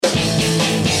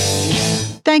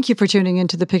Thank you for tuning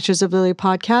into the Pictures of Lily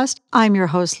podcast. I'm your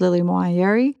host, Lily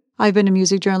Moayeri. I've been a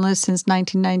music journalist since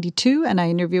 1992, and I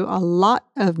interview a lot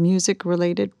of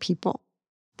music-related people.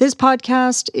 This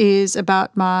podcast is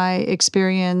about my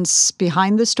experience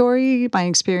behind the story, my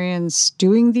experience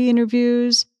doing the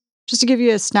interviews, just to give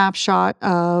you a snapshot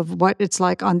of what it's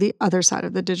like on the other side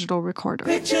of the digital recorder.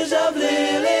 Pictures of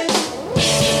Lily.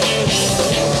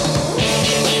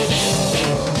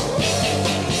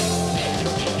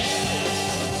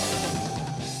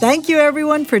 Thank you,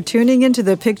 everyone, for tuning into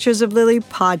the Pictures of Lily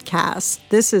podcast.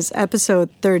 This is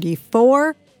episode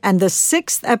 34 and the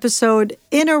 6th episode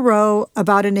in a row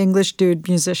about an English dude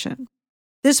musician.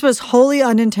 This was wholly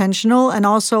unintentional, and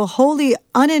also wholly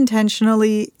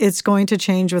unintentionally, it's going to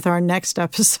change with our next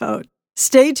episode.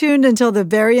 Stay tuned until the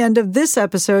very end of this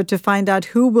episode to find out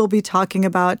who we'll be talking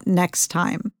about next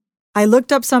time. I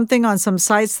looked up something on some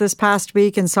sites this past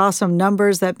week and saw some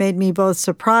numbers that made me both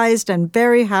surprised and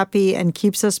very happy and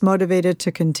keeps us motivated to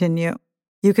continue.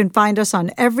 You can find us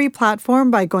on every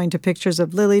platform by going to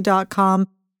picturesoflily.com,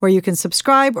 where you can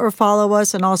subscribe or follow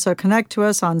us and also connect to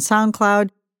us on SoundCloud,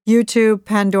 YouTube,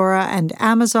 Pandora, and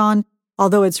Amazon,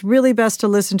 although it's really best to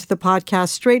listen to the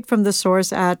podcast straight from the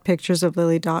source at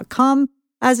picturesoflily.com,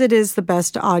 as it is the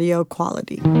best audio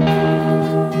quality.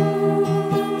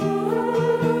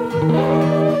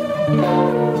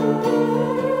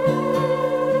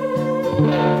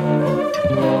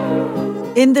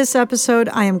 In this episode,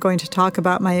 I am going to talk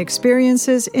about my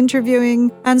experiences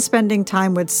interviewing and spending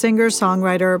time with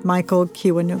singer-songwriter Michael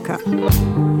Kiwanuka.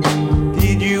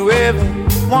 Did you ever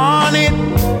want it?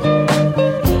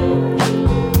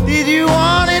 Did you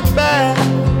want it back?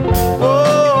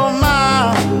 Oh,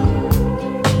 my.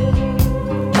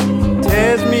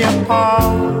 Tears me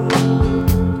apart.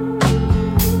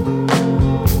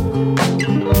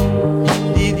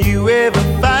 Did you ever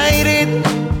fight it?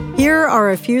 Here are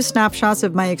a few snapshots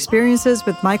of my experiences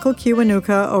with Michael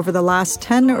Kiwanuka over the last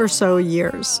 10 or so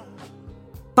years.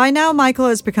 By now, Michael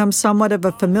has become somewhat of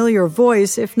a familiar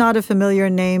voice, if not a familiar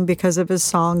name, because of his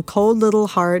song Cold Little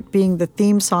Heart being the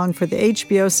theme song for the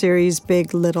HBO series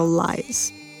Big Little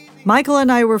Lies. Michael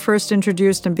and I were first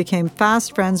introduced and became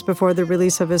fast friends before the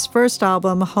release of his first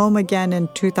album, Home Again, in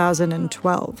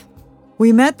 2012.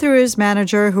 We met through his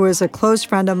manager, who is a close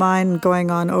friend of mine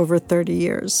going on over 30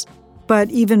 years.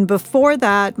 But even before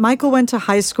that, Michael went to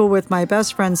high school with my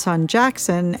best friend's son,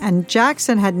 Jackson, and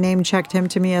Jackson had name-checked him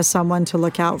to me as someone to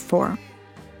look out for.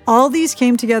 All these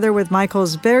came together with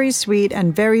Michael's very sweet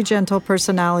and very gentle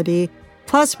personality,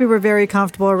 plus we were very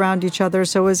comfortable around each other,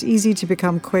 so it was easy to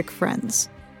become quick friends.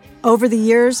 Over the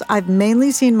years, I've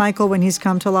mainly seen Michael when he's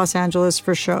come to Los Angeles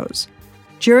for shows.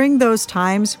 During those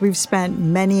times, we've spent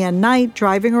many a night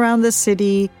driving around the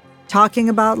city, talking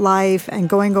about life and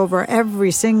going over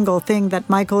every single thing that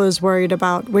Michael is worried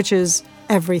about, which is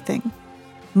everything.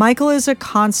 Michael is a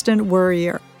constant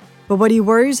worrier, but what he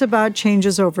worries about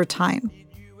changes over time.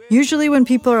 Usually when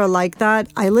people are like that,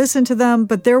 I listen to them,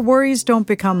 but their worries don't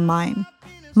become mine.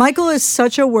 Michael is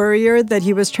such a worrier that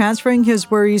he was transferring his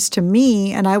worries to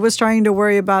me, and I was starting to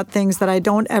worry about things that I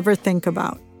don't ever think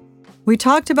about. We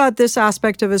talked about this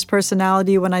aspect of his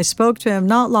personality when I spoke to him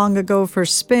not long ago for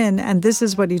Spin, and this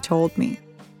is what he told me.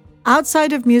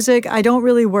 Outside of music, I don't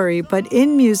really worry, but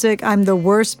in music, I'm the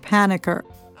worst panicker.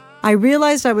 I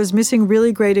realized I was missing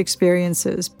really great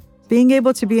experiences. Being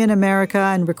able to be in America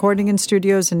and recording in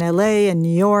studios in LA and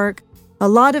New York, a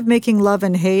lot of making love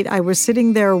and hate, I was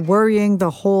sitting there worrying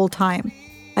the whole time.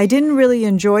 I didn't really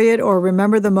enjoy it or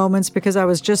remember the moments because I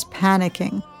was just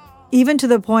panicking. Even to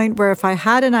the point where if I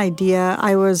had an idea,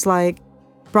 I was like,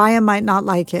 Brian might not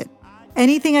like it.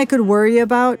 Anything I could worry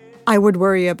about, I would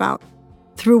worry about.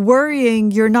 Through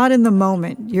worrying, you're not in the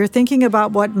moment. You're thinking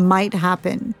about what might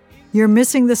happen. You're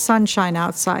missing the sunshine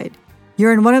outside.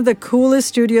 You're in one of the coolest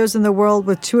studios in the world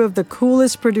with two of the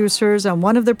coolest producers and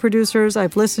one of the producers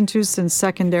I've listened to since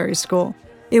secondary school.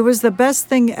 It was the best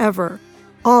thing ever.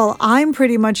 All I'm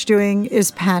pretty much doing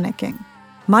is panicking.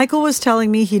 Michael was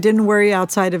telling me he didn't worry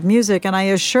outside of music, and I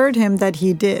assured him that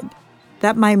he did.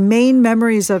 That my main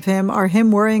memories of him are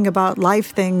him worrying about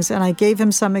life things, and I gave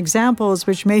him some examples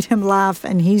which made him laugh,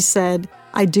 and he said,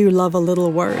 I do love a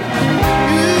little worry.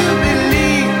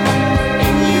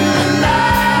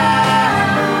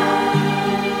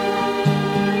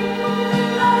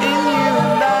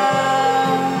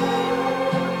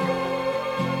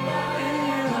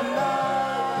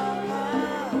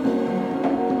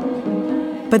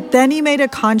 But then he made a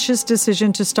conscious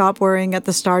decision to stop worrying at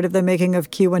the start of the making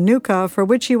of Kiwanuka, for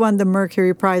which he won the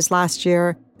Mercury Prize last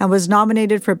year and was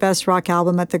nominated for Best Rock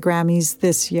Album at the Grammys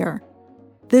this year.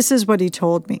 This is what he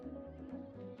told me.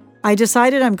 I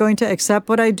decided I'm going to accept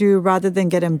what I do rather than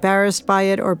get embarrassed by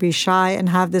it or be shy and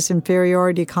have this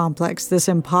inferiority complex, this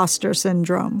imposter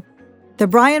syndrome. The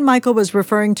Brian Michael was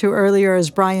referring to earlier as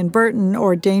Brian Burton,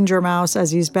 or Danger Mouse as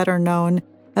he's better known,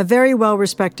 a very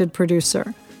well-respected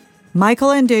producer. Michael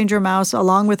and Danger Mouse,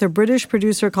 along with a British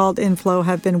producer called Inflo,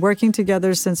 have been working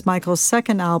together since Michael's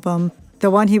second album, the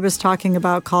one he was talking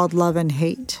about called Love and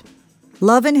Hate.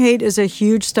 Love and Hate is a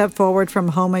huge step forward from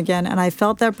Home Again, and I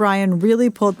felt that Brian really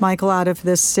pulled Michael out of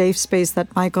this safe space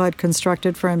that Michael had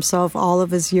constructed for himself all of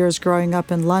his years growing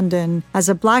up in London as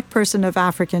a Black person of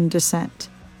African descent.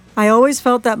 I always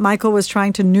felt that Michael was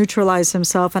trying to neutralize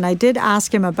himself, and I did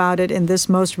ask him about it in this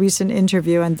most recent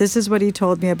interview, and this is what he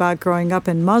told me about growing up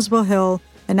in Muswell Hill,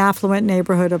 an affluent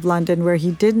neighborhood of London where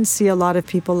he didn't see a lot of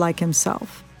people like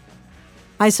himself.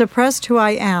 I suppressed who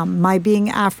I am, my being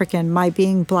African, my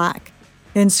being Black.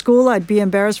 In school, I'd be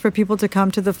embarrassed for people to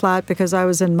come to the flat because I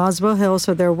was in Muswell Hill,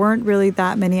 so there weren't really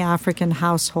that many African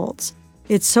households.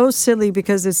 It's so silly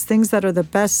because it's things that are the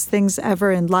best things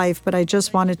ever in life, but I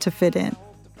just wanted to fit in.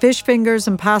 Fish fingers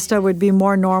and pasta would be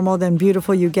more normal than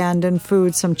beautiful Ugandan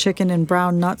food, some chicken and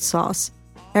brown nut sauce.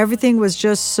 Everything was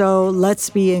just so, let's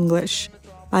be English.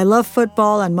 I love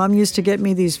football, and Mom used to get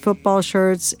me these football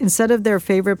shirts. Instead of their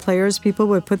favorite players, people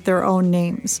would put their own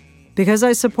names. Because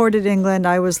I supported England,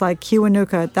 I was like,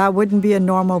 Kiwanuka, that wouldn't be a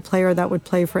normal player that would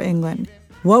play for England.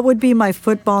 What would be my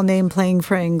football name playing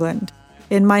for England?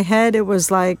 In my head, it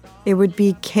was like, it would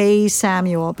be K.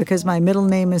 Samuel, because my middle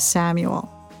name is Samuel.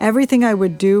 Everything I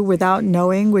would do without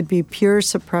knowing would be pure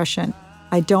suppression.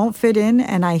 I don't fit in,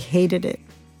 and I hated it.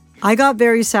 I got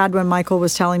very sad when Michael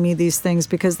was telling me these things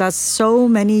because that's so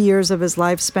many years of his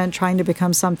life spent trying to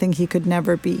become something he could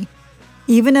never be.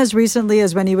 Even as recently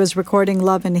as when he was recording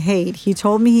Love and Hate, he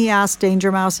told me he asked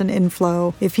Danger Mouse and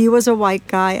Inflo if he was a white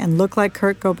guy and looked like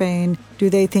Kurt Cobain, do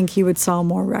they think he would sell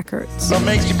more records? What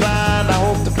makes you blind? I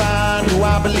hope to find who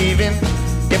I believe in.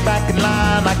 Get back in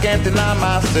line, I can't deny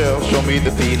myself. Show me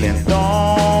the feeling.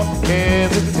 Don't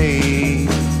hesitate.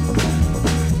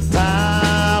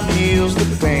 Time heals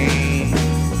the pain.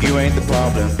 You ain't the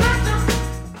problem.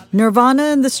 Nirvana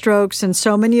and The Strokes and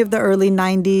so many of the early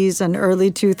 90s and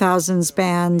early 2000s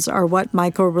bands are what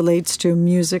Michael relates to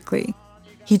musically.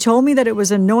 He told me that it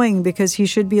was annoying because he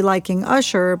should be liking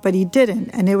Usher, but he didn't,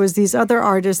 and it was these other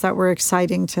artists that were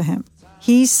exciting to him.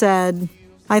 He said,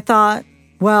 I thought,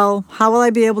 well, how will I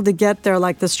be able to get there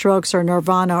like The Strokes or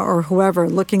Nirvana or whoever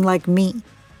looking like me?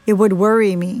 It would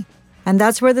worry me. And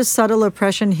that's where the subtle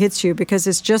oppression hits you because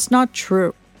it's just not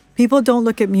true. People don't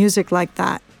look at music like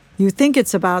that. You think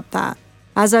it's about that.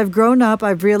 As I've grown up,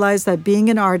 I've realized that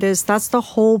being an artist, that's the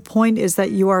whole point, is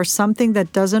that you are something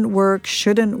that doesn't work,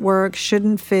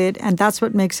 shouldn't fit, and that's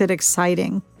what makes it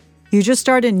exciting. You just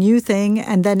start a new thing,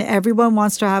 and then everyone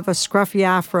wants to have a scruffy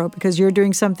afro because you're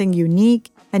doing something unique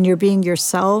and you're being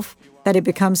yourself, that it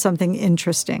becomes something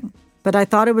interesting. But I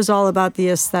thought it was all about the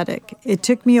aesthetic. It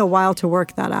took me a while to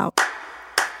work that out.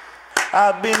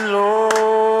 I've been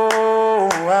low,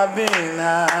 I've been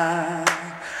high.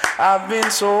 I've been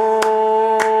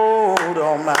sold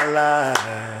all my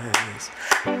life.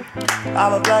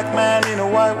 I'm a black man in a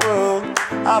white world.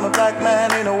 I'm a black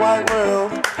man in a white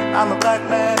world. I'm a black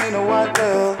man in a white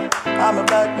world. I'm a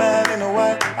black man in a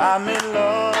white. I'm in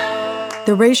love.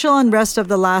 The racial unrest of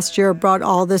the last year brought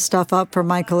all this stuff up for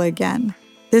Michael again.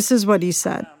 This is what he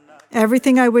said.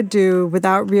 Everything I would do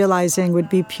without realizing would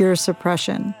be pure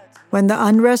suppression. When the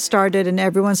unrest started and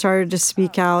everyone started to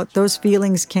speak out, those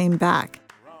feelings came back.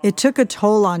 It took a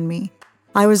toll on me.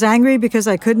 I was angry because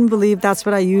I couldn't believe that's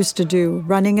what I used to do,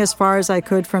 running as far as I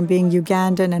could from being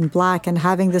Ugandan and Black and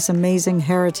having this amazing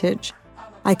heritage.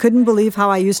 I couldn't believe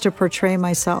how I used to portray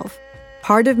myself.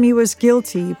 Part of me was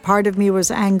guilty, part of me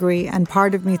was angry, and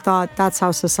part of me thought that's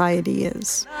how society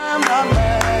is. I'm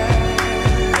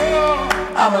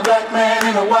a black man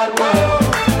in a white world.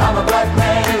 I'm a black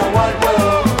man in a white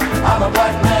world. I'm a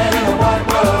black man in a white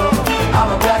world.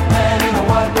 I'm a black man in a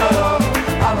white world.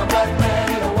 I'm a black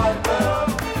man in a white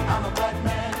world. I'm a black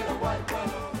man in a white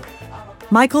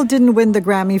world. Michael didn't win the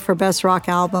Grammy for Best Rock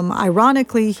Album.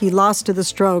 Ironically, he lost to The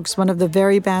Strokes, one of the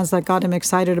very bands that got him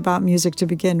excited about music to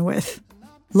begin with.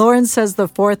 Lauren says the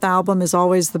fourth album is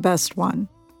always the best one.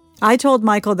 I told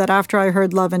Michael that after I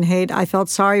heard Love and Hate, I felt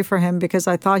sorry for him because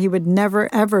I thought he would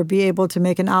never, ever be able to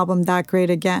make an album that great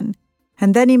again.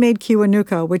 And then he made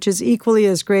Kiwanuka, which is equally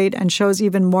as great and shows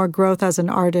even more growth as an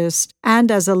artist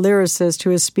and as a lyricist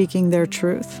who is speaking their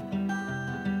truth.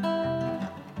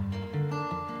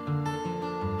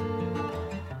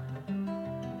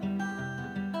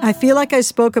 I feel like I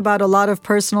spoke about a lot of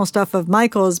personal stuff of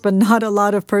Michael's, but not a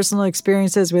lot of personal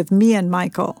experiences with me and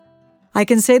Michael. I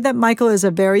can say that Michael is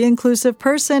a very inclusive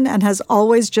person and has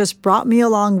always just brought me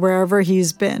along wherever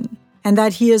he's been, and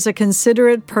that he is a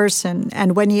considerate person.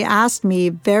 And when he asked me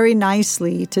very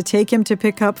nicely to take him to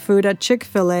pick up food at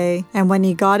Chick-fil-A, and when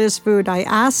he got his food, I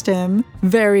asked him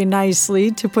very nicely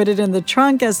to put it in the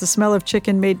trunk as the smell of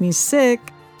chicken made me sick,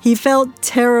 he felt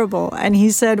terrible, and he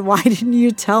said, "Why didn't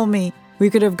you tell me? We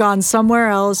could have gone somewhere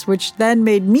else," which then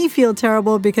made me feel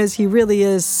terrible because he really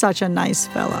is such a nice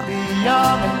fella.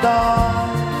 Young and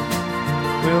dark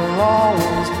will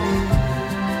always be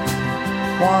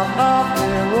one of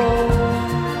their own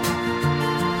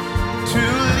to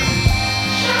lead.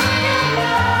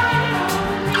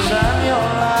 Shine your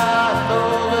light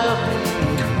over me.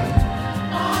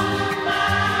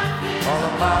 All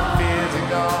of my fears are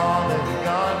gone, they're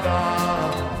gone,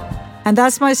 gone. And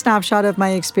that's my snapshot of my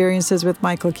experiences with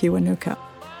Michael Kiwanuka.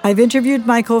 I've interviewed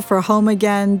Michael for Home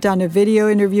Again, done a video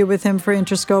interview with him for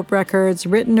Interscope Records,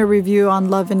 written a review on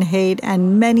Love and Hate,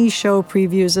 and many show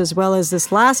previews, as well as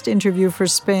this last interview for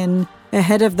Spin,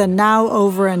 ahead of the now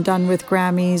over and done with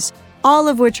Grammys, all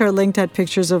of which are linked at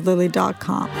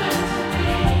picturesoflily.com.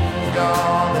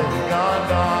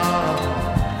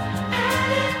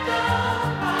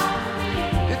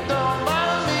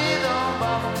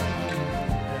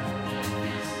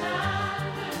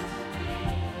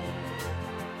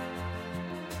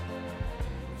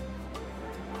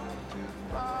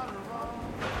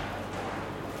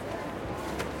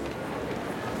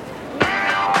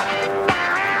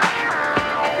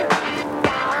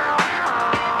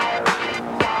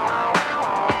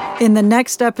 In the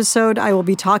next episode, I will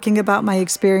be talking about my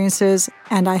experiences,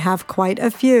 and I have quite a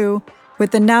few,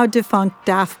 with the now defunct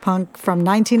Daft Punk from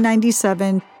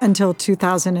 1997 until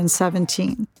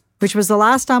 2017, which was the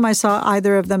last time I saw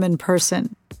either of them in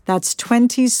person. That's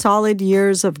 20 solid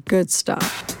years of good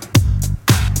stuff.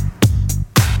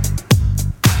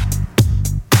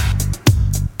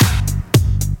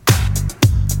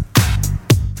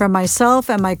 From myself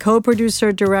and my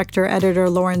co-producer, director,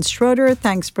 editor, Lauren Schroeder,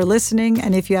 thanks for listening.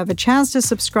 And if you have a chance to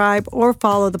subscribe or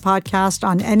follow the podcast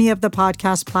on any of the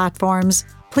podcast platforms,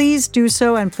 please do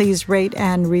so and please rate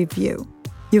and review.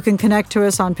 You can connect to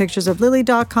us on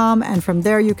picturesoflily.com, and from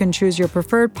there you can choose your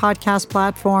preferred podcast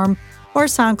platform, or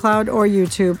SoundCloud, or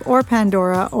YouTube, or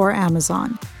Pandora, or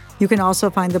Amazon. You can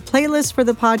also find the playlist for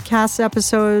the podcast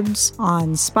episodes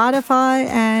on Spotify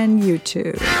and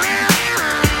YouTube.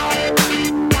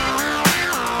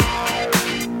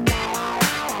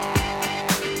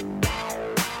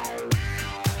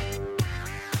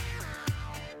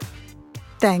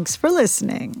 Thanks for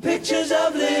listening. Pictures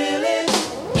of Lily.